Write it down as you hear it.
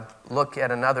look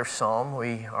at another psalm.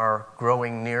 We are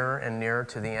growing nearer and nearer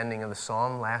to the ending of the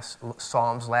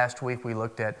Psalms. Last week we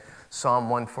looked at Psalm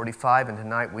 145, and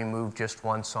tonight we moved just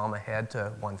one psalm ahead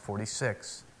to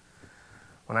 146.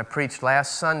 When I preached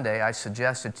last Sunday, I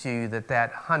suggested to you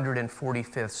that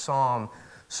 145th psalm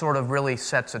sort of really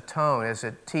sets a tone as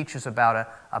it teaches about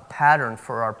a pattern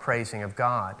for our praising of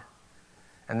God.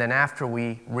 And then after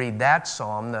we read that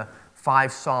psalm, the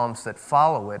 5 psalms that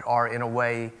follow it are, in a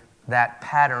way, that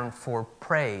pattern for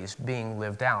praise being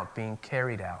lived out, being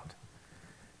carried out.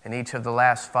 In each of the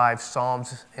last 5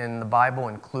 psalms in the Bible,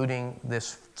 including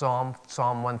this psalm,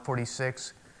 Psalm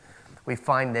 146, we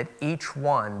find that each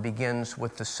one begins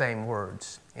with the same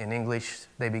words. In English,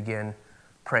 they begin,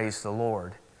 "Praise the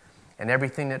Lord." And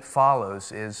everything that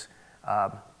follows is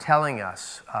telling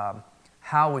us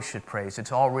how we should praise.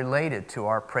 It's all related to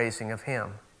our praising of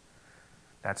Him.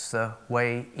 That's the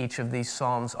way each of these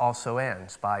psalms also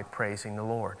ends, by praising the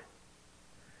Lord.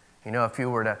 You know, if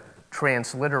you were to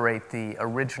transliterate the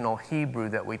original Hebrew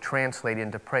that we translate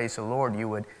into praise the Lord, you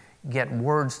would get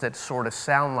words that sort of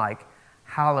sound like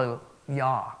hallelujah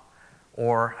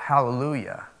or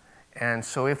hallelujah. And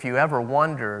so if you ever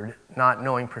wondered, not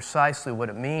knowing precisely what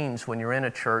it means when you're in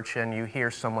a church and you hear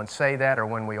someone say that, or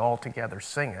when we all together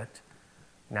sing it,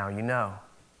 now you know.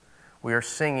 We are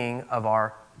singing of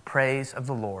our praise of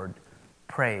the Lord.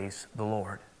 Praise the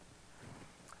Lord.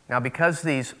 Now, because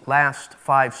these last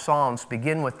 5 psalms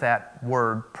begin with that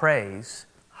word praise,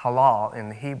 halal in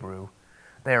the Hebrew,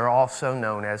 they are also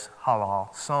known as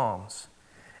halal psalms.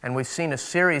 And we've seen a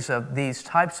series of these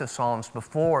types of psalms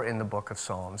before in the book of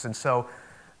Psalms. And so,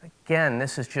 again,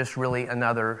 this is just really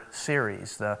another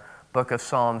series. The book of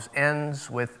Psalms ends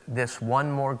with this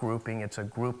one more grouping. It's a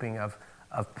grouping of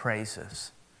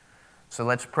praises. So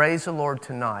let's praise the Lord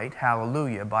tonight,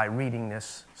 hallelujah, by reading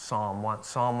this Psalm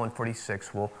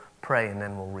 146. We'll pray and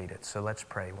then we'll read it. So let's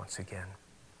pray once again.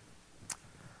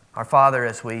 Our Father,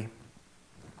 as we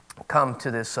come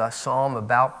to this psalm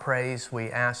about praise,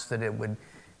 we ask that it would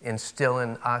instill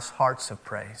in us hearts of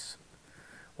praise.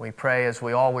 We pray, as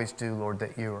we always do, Lord,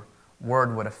 that your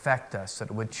word would affect us,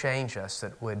 that it would change us,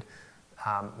 that it would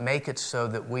make it so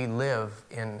that we live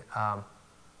in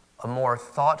a more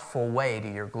thoughtful way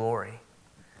to your glory.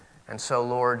 And so,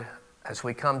 Lord, as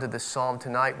we come to this psalm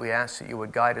tonight, we ask that you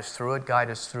would guide us through it, guide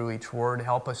us through each word,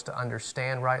 help us to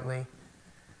understand rightly,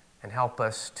 and help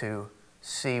us to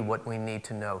see what we need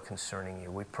to know concerning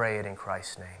you. We pray it in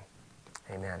Christ's name.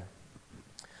 Amen.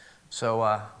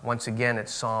 So, once again,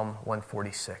 it's Psalm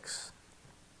 146.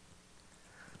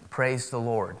 Praise the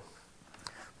Lord.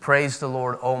 Praise the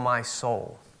Lord, O my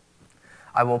soul.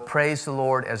 I will praise the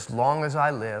Lord as long as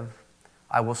I live.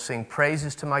 I will sing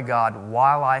praises to my God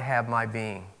while I have my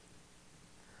being.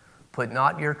 Put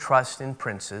not your trust in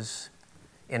princes,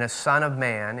 in a son of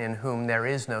man in whom there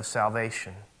is no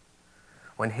salvation.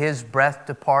 When his breath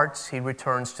departs, he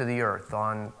returns to the earth.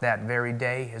 On that very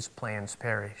day, his plans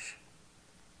perish.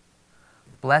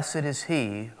 Blessed is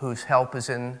he whose help is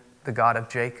in the God of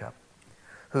Jacob,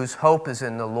 whose hope is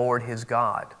in the Lord his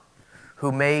God,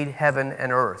 who made heaven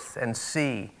and earth and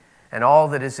sea and all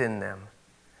that is in them,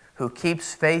 who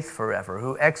keeps faith forever,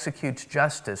 who executes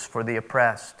justice for the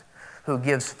oppressed, who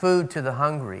gives food to the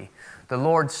hungry. The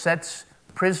Lord sets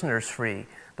prisoners free.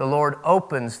 The Lord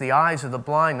opens the eyes of the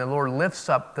blind. The Lord lifts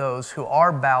up those who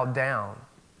are bowed down.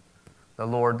 The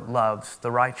Lord loves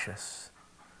the righteous.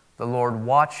 The Lord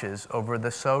watches over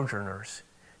the sojourners.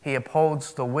 He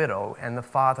upholds the widow and the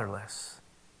fatherless.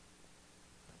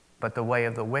 But the way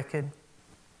of the wicked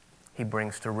he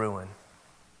brings to ruin.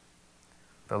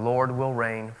 The Lord will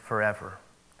reign forever.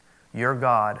 Your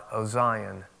God, O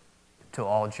Zion, to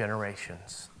all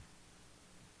generations.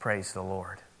 Praise the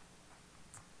Lord.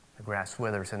 The grass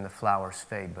withers and the flowers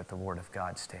fade, but the word of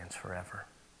God stands forever.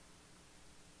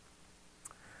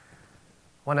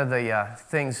 One of the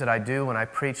things that I do when I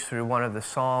preach through one of the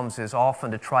Psalms is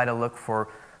often to try to look for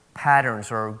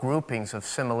patterns or groupings of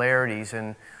similarities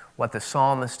in what the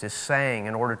psalmist is saying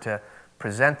in order to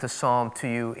present the psalm to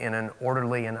you in an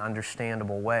orderly and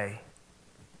understandable way.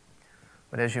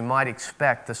 But as you might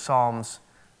expect, the Psalms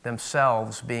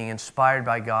themselves, being inspired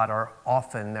by God, are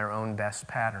often their own best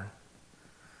pattern.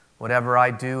 Whatever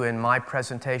I do in my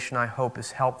presentation, I hope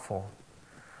is helpful.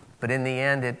 But in the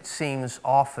end, it seems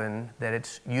often that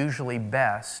it's usually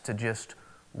best to just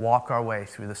walk our way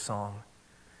through the psalm.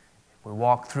 We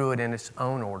walk through it in its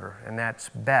own order, and that's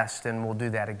best, and we'll do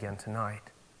that again tonight.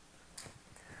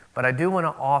 But I do want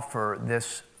to offer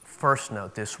this first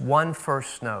note, this one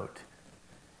first note,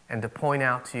 and to point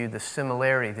out to you the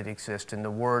similarity that exists in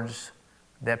the words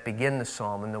that begin the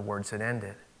psalm and the words that end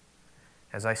it.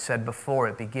 As I said before,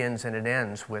 it begins and it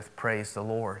ends with praise the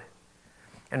Lord.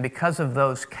 And because of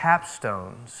those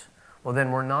capstones, well,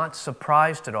 then we're not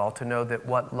surprised at all to know that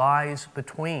what lies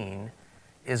between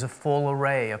is a full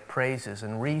array of praises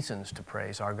and reasons to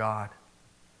praise our God.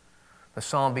 The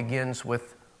psalm begins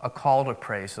with a call to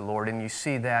praise the Lord, and you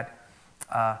see that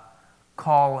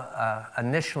call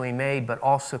initially made but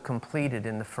also completed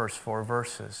in the first 4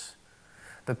 verses.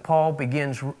 The call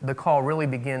really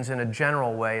begins in a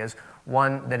general way as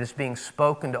one that is being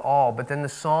spoken to all, but then the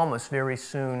psalmist very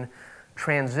soon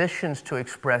transitions to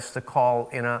express the call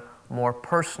in a more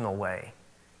personal way.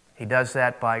 He does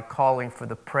that by calling for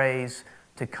the praise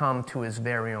to come to his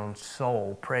very own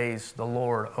soul. Praise the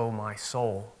Lord, O my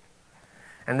soul.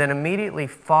 And then immediately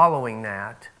following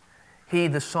that, he,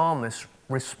 the psalmist,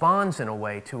 responds in a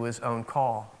way to his own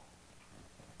call.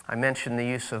 I mentioned the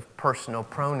use of personal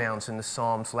pronouns in the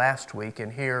Psalms last week,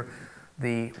 and here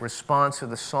the response of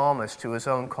the psalmist to his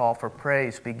own call for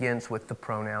praise begins with the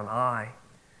pronoun I.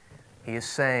 He is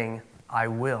saying, I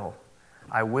will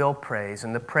praise.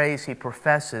 And the praise he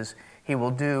professes, he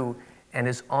will do and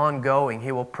is ongoing.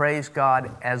 He will praise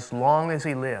God as long as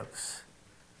he lives,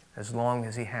 as long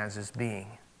as he has his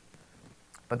being.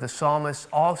 But the psalmist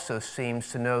also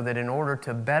seems to know that in order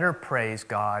to better praise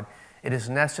God, it is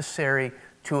necessary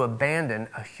to abandon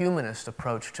a humanist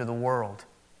approach to the world.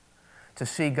 To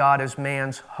see God as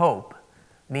man's hope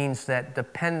means that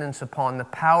dependence upon the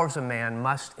powers of man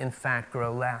must in fact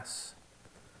grow less.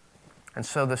 And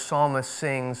so the psalmist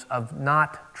sings of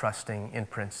not trusting in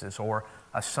princes or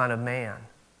a son of man.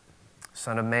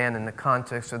 Son of man in the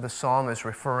context of the psalm is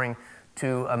referring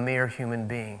to a mere human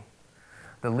being.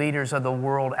 The leaders of the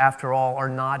world, after all, are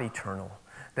not eternal.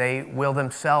 They will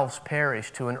themselves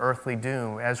perish to an earthly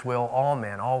doom, as will all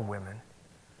men, all women.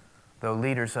 Though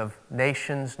leaders of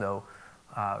nations, though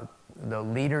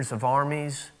leaders of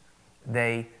armies,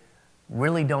 they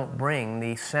really don't bring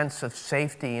the sense of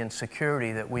safety and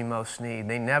security that we most need.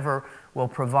 They never will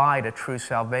provide a true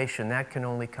salvation. That can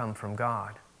only come from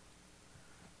God.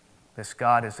 This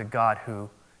God is a God who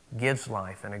gives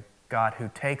life and a God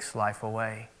who takes life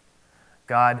away.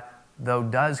 God, though,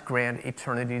 does grant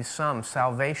eternity to some,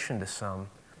 salvation to some,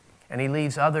 and he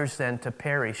leaves others then to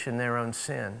perish in their own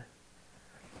sin.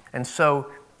 And so,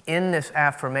 in this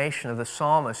affirmation of the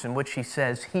psalmist in which he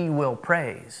says he will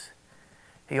praise,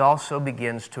 he also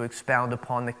begins to expound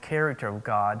upon the character of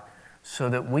God so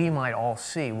that we might all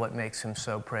see what makes him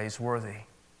so praiseworthy.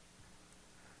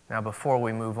 Now, before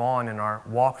we move on in our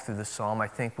walk through the psalm, I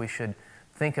think we should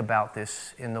think about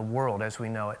this in the world as we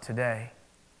know it today.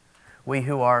 We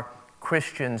who are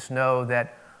Christians know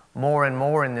that more and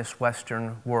more in this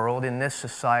Western world, in this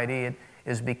society, it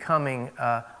is becoming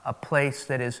a place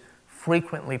that is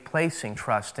frequently placing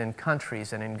trust in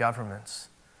countries and in governments.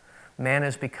 Man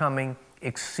is becoming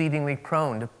exceedingly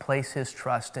prone to place his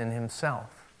trust in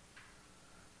himself.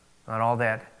 Not all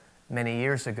that many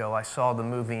years ago, I saw the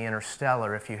movie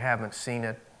Interstellar. If you haven't seen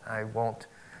it, I won't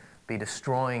be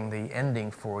destroying the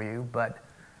ending for you, but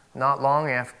not long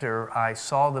after I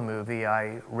saw the movie,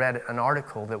 I read an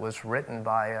article that was written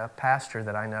by a pastor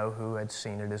that I know who had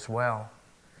seen it as well.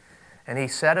 And he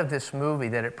said of this movie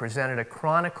that it presented a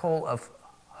chronicle of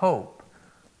hope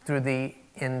through the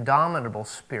indomitable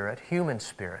spirit, human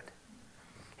spirit.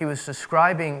 He was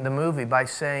describing the movie by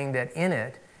saying that in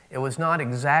it, it was not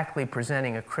exactly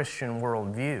presenting a Christian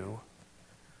worldview,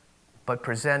 but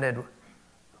presented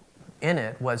in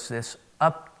it was this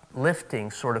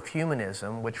uplifting sort of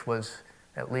humanism, which was,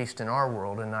 at least in our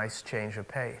world, a nice change of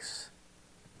pace.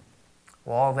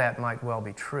 Well, all that might well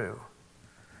be true,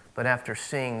 but after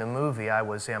seeing the movie, I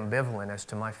was ambivalent as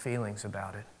to my feelings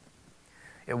about it.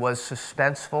 It was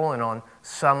suspenseful and on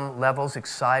some levels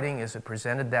exciting as it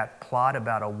presented that plot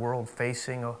about a world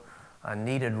facing a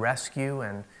needed rescue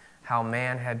and how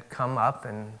man had come up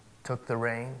and took the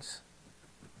reins.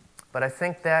 But I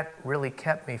think that really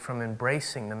kept me from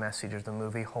embracing the message of the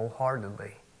movie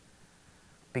wholeheartedly,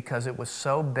 because it was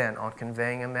so bent on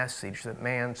conveying a message that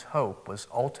man's hope was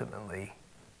ultimately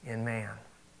in man.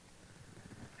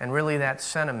 And really that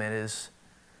sentiment is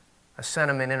a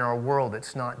sentiment in our world.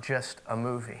 It's not just a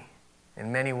movie.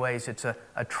 In many ways, it's a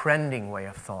trending way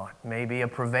of thought, maybe a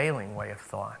prevailing way of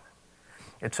thought.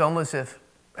 It's almost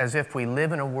as if we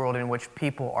live in a world in which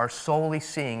people are solely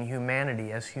seeing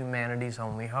humanity as humanity's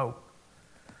only hope.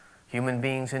 Human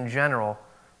beings in general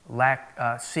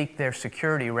seek their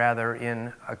security rather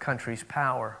in a country's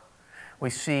power.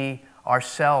 We see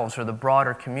ourselves or the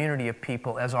broader community of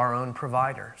people as our own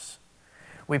providers.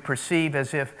 We perceive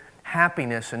as if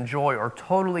happiness and joy are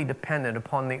totally dependent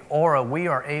upon the aura we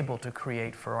are able to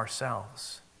create for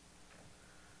ourselves.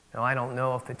 Now, I don't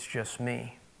know if it's just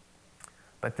me,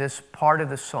 but this part of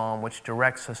the psalm which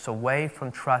directs us away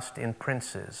from trust in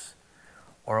princes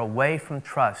or away from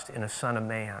trust in a son of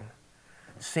man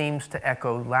seems to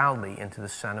echo loudly into the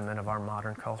sentiment of our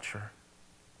modern culture.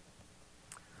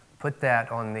 Put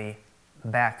that on the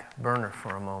back burner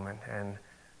for a moment and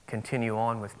continue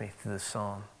on with me through the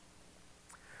psalm.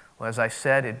 Well, as I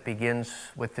said, it begins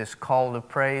with this call to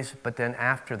praise, but then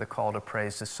after the call to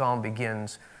praise, the psalm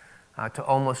begins to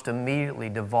almost immediately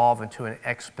devolve into an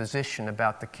exposition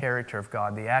about the character of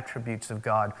God, the attributes of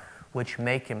God, which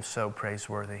make him so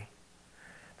praiseworthy.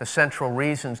 The central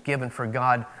reasons given for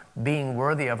God being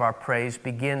worthy of our praise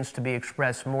begins to be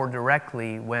expressed more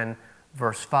directly when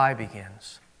verse 5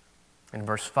 begins. In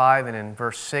verse 5 and in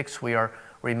verse 6, we are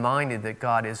reminded that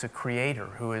God is a creator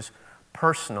who is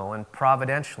personal and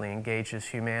providentially engages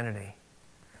humanity.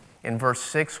 In verse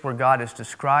 6, where God is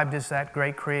described as that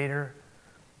great creator,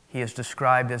 he is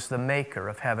described as the maker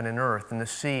of heaven and earth and the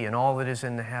sea and all that is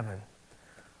in the heaven.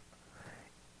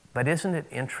 But isn't it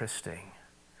interesting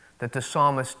that the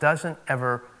psalmist doesn't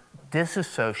ever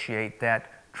disassociate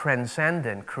that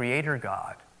transcendent creator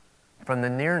God from the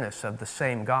nearness of the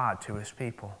same God to his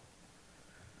people?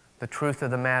 The truth of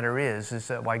the matter is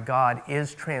that while God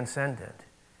is transcendent,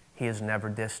 he is never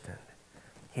distant.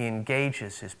 He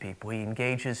engages his people. He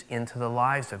engages into the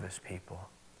lives of his people.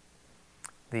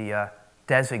 The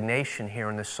designation here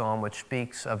in the psalm, which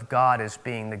speaks of God as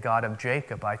being the God of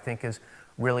Jacob, I think is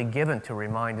really given to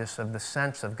remind us of the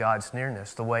sense of God's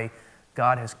nearness, the way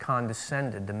God has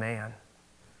condescended to man.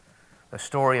 The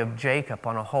story of Jacob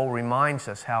on a whole reminds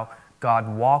us how God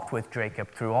walked with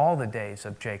Jacob through all the days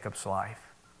of Jacob's life.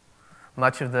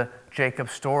 Much of the Jacob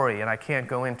story, and I can't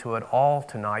go into it all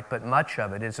tonight, but much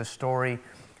of it is a story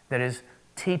that is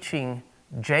teaching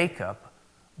Jacob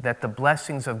that the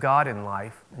blessings of God in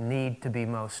life need to be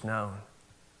most known.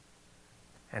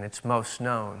 And it's most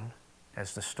known,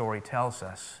 as the story tells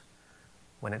us,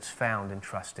 when it's found in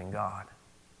trusting God.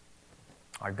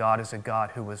 Our God is a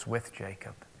God who was with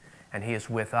Jacob, and he is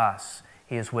with us.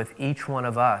 He is with each one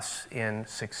of us in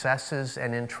successes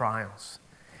and in trials.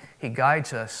 He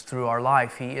guides us through our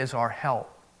life. He is our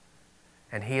help,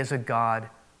 and he is a God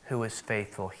who is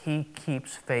faithful. He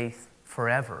keeps faith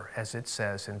forever, as it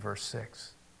says in verse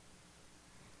 6.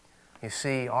 You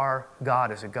see, our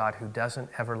God is a God who doesn't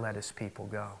ever let his people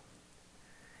go.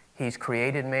 He's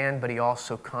created man, but he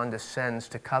also condescends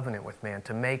to covenant with man,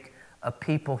 to make a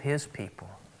people his people.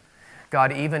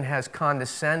 God even has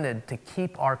condescended to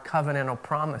keep our covenantal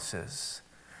promises,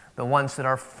 the ones that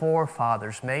our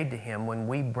forefathers made to him when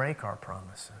we break our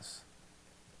promises.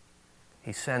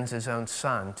 He sends his own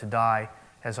Son to die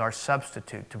as our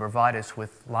substitute, to provide us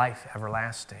with life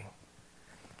everlasting.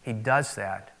 He does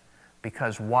that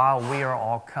because while we are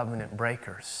all covenant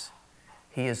breakers,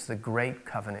 he is the great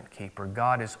covenant keeper.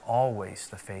 God is always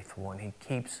the faithful one. He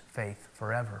keeps faith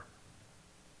forever.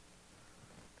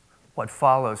 What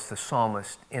follows the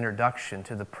psalmist's introduction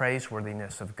to the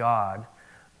praiseworthiness of God,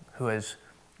 who has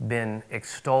been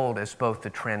extolled as both the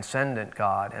transcendent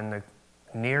God and the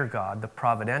near God, the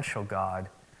providential God,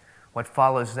 what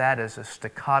follows that is a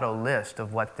staccato list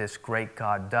of what this great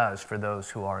God does for those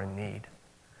who are in need,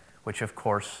 which of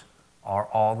course are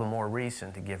all the more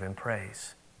reason to give him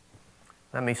praise.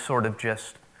 Let me sort of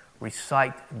just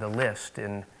recite the list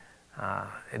in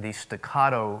these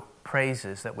staccato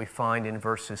praises that we find in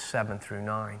verses 7 through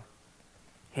 9.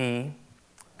 He,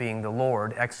 being the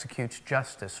Lord, executes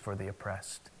justice for the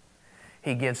oppressed.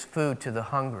 He gives food to the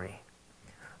hungry.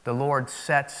 The Lord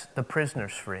sets the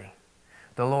prisoners free.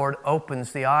 The Lord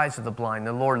opens the eyes of the blind.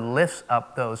 The Lord lifts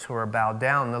up those who are bowed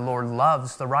down. The Lord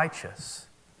loves the righteous.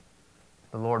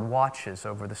 The Lord watches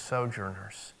over the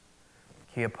sojourners.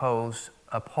 He upholds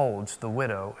the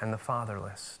widow and the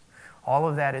fatherless. All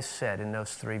of that is said in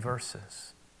those 3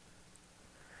 verses.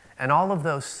 And all of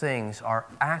those things are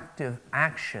active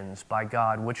actions by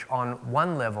God, which on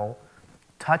one level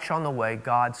touch on the way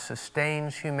God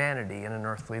sustains humanity in an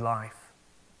earthly life.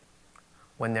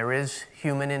 When there is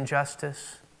human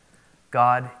injustice,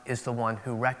 God is the one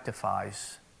who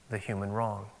rectifies the human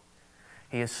wrong.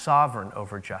 He is sovereign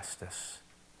over justice.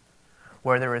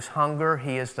 Where there is hunger,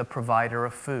 he is the provider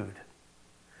of food.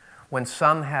 When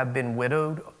some have been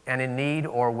widowed and in need,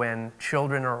 or when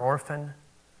children are orphaned,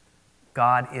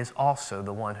 God is also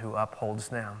the one who upholds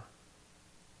them.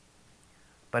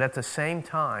 But at the same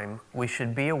time, we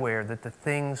should be aware that the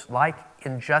things like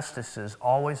injustices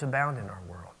always abound in our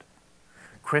world.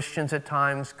 Christians at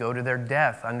times go to their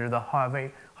death under the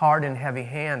hard and heavy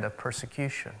hand of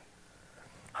persecution.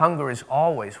 Hunger is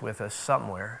always with us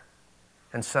somewhere,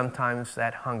 and sometimes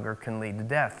that hunger can lead to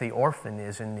death. The orphan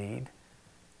is in need,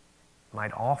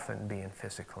 might often be in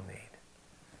physical need.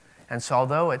 And so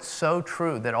although it's so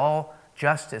true that all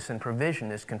justice and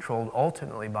provision is controlled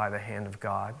ultimately by the hand of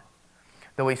God,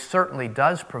 though he certainly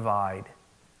does provide,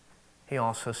 he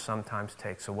also sometimes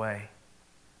takes away,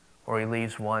 or he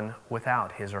leaves one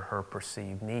without his or her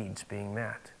perceived needs being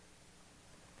met.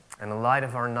 In the light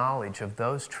of our knowledge of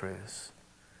those truths,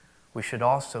 we should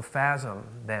also fathom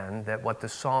then that what the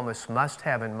psalmist must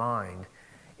have in mind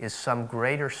is some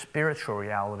greater spiritual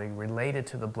reality related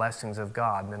to the blessings of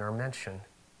God than are mentioned.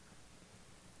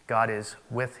 God is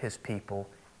with his people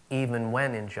even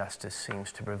when injustice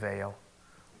seems to prevail,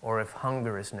 or if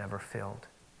hunger is never filled.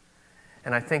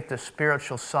 And I think the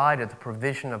spiritual side of the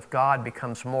provision of God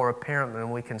becomes more apparent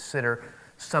when we consider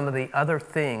some of the other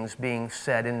things being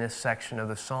said in this section of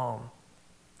the psalm.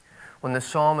 When the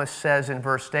psalmist says in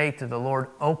verse 8 that the Lord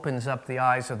opens up the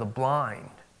eyes of the blind,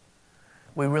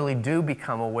 we really do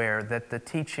become aware that the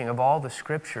teaching of all the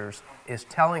scriptures is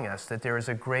telling us that there is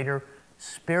a greater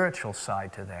spiritual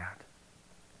side to that.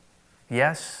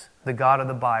 Yes, the God of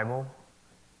the Bible,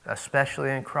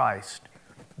 especially in Christ,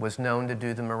 was known to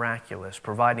do the miraculous,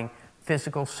 providing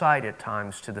physical sight at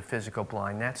times to the physical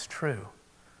blind. That's true.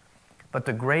 But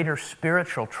the greater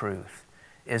spiritual truth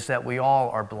is that we all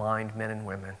are blind men and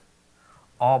women,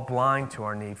 all blind to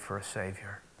our need for a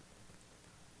Savior.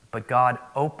 But God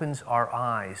opens our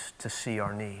eyes to see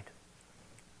our need.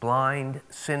 Blind,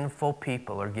 sinful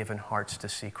people are given hearts to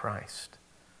see Christ.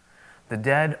 The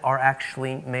dead are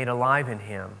actually made alive in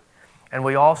him. And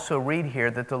we also read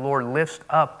here that the Lord lifts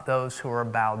up those who are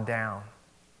bowed down.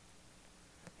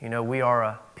 You know, we are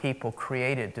a people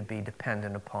created to be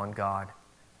dependent upon God.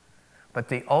 But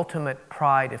the ultimate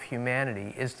pride of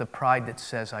humanity is the pride that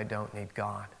says, I don't need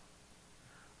God.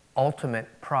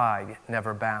 Ultimate pride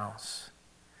never bows.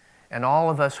 And all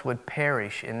of us would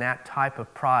perish in that type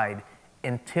of pride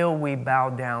until we bow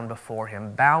down before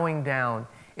him. Bowing down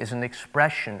is an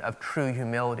expression of true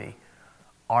humility,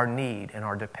 our need and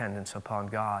our dependence upon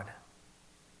God.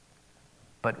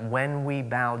 But when we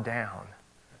bow down,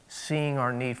 seeing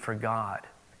our need for God,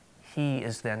 he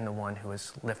is then the one who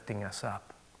is lifting us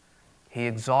up. He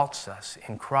exalts us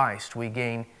in Christ. We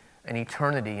gain an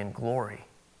eternity in glory.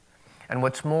 And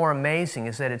what's more amazing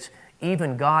is that it's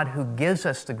even God who gives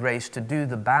us the grace to do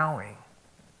the bowing.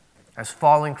 As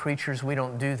fallen creatures, we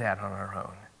don't do that on our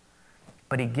own.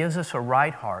 But he gives us a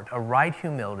right heart, a right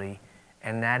humility,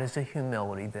 and that is a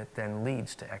humility that then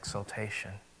leads to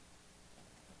exaltation.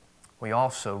 We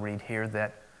also read here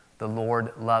that the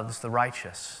Lord loves the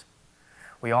righteous.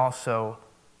 We also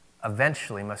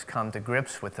eventually must come to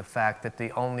grips with the fact that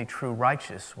the only true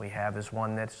righteous we have is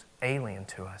one that's alien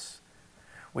to us.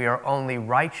 We are only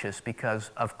righteous because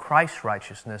of Christ's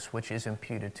righteousness, which is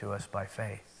imputed to us by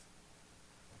faith.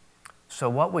 So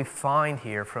what we find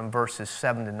here from verses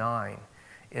 7 to 9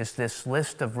 is this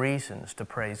list of reasons to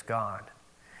praise God.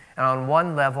 And on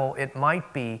one level, it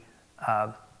might be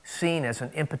seen as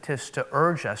an impetus to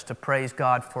urge us to praise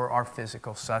God for our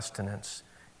physical sustenance,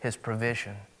 his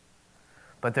provision.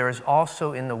 But there is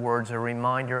also in the words a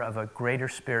reminder of a greater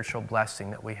spiritual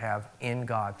blessing that we have in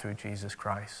God through Jesus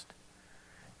Christ.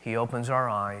 He opens our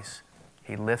eyes,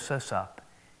 he lifts us up,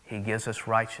 he gives us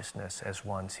righteousness as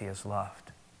ones he has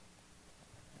loved.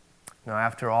 Now,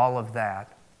 after all of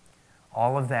that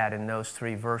in those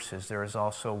 3 verses, there is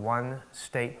also one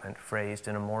statement phrased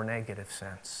in a more negative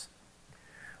sense.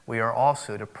 We are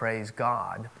also to praise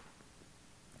God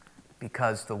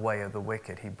because the way of the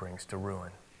wicked he brings to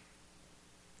ruin.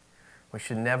 We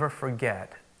should never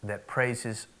forget that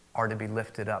praises are to be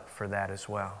lifted up for that as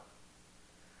well.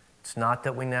 It's not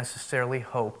that we necessarily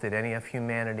hope that any of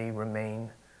humanity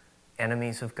remain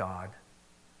enemies of God.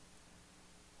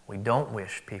 We don't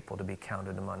wish people to be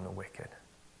counted among the wicked.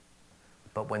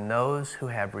 But when those who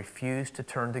have refused to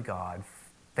turn to God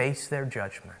face their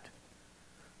judgment,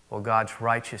 well, God's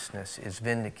righteousness is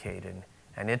vindicated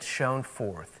and it's shown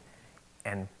forth,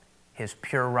 and his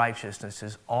pure righteousness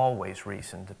is always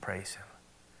reason to praise him,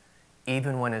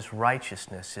 even when his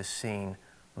righteousness is seen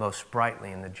most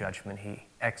brightly in the judgment he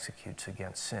executes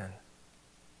against sin.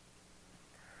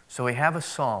 So we have a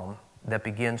psalm that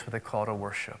begins with a call to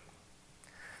worship,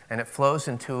 and it flows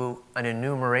into an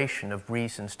enumeration of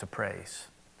reasons to praise.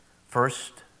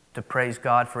 First, to praise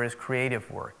God for his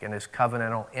creative work and his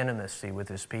covenantal intimacy with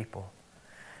his people.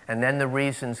 And then the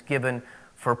reasons given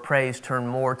for praise turn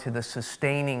more to the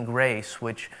sustaining grace,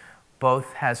 which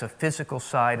both has a physical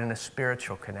side and a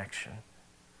spiritual connection.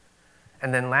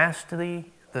 And then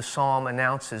lastly, the psalm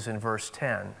announces in verse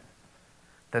 10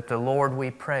 that the Lord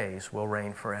we praise will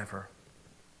reign forever.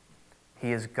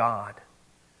 He is God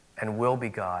and will be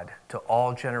God to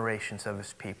all generations of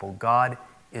his people. God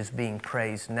is being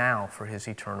praised now for his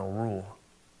eternal rule.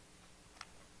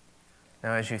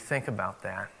 Now, as you think about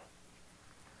that,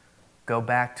 go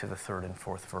back to the 3rd and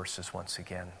 4th verses once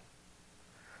again.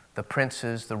 The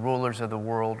princes, the rulers of the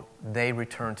world, they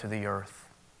return to the earth.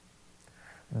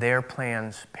 Their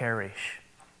plans perish.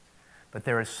 But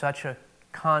there is such a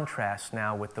contrast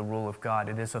now with the rule of God.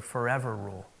 It is a forever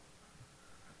rule.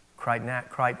 Quite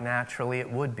naturally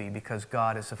it would be, because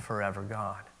God is a forever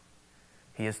God.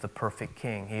 He is the perfect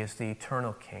King. He is the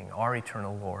eternal King, our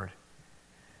eternal Lord,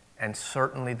 and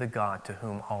certainly the God to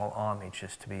whom all homage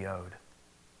is to be owed.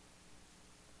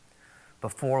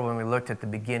 Before, when we looked at the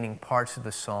beginning parts of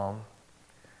the psalm,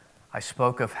 I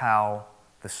spoke of how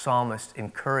the psalmist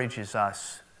encourages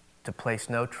us to place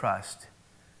no trust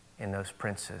in those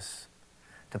princes,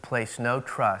 to place no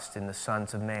trust in the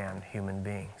sons of man, human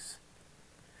beings.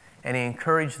 And he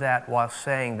encouraged that while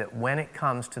saying that when it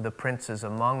comes to the princes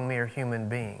among mere human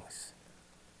beings,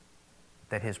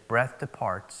 that his breath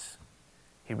departs,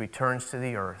 he returns to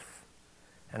the earth,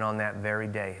 and on that very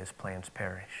day his plans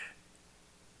perish.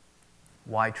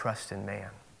 Why trust in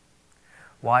man?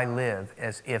 Why live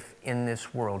as if in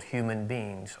this world human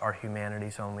beings are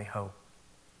humanity's only hope?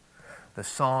 The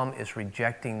psalm is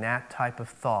rejecting that type of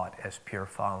thought as pure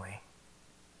folly.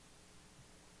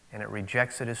 And it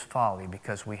rejects it as folly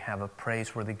because we have a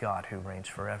praiseworthy God who reigns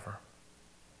forever.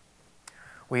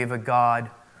 We have a God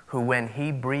who, when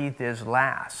he breathed his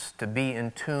last to be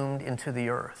entombed into the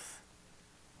earth,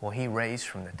 well, he raised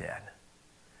from the dead.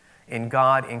 In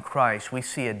God, in Christ, we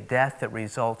see a death that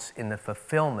results in the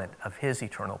fulfillment of his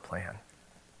eternal plan,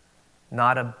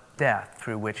 not a death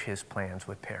through which his plans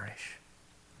would perish.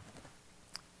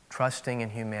 Trusting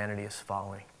in humanity is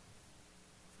folly.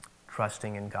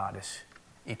 Trusting in God is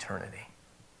eternity.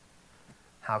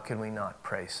 How can we not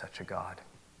praise such a God?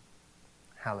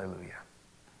 Hallelujah.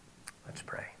 Let's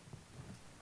pray.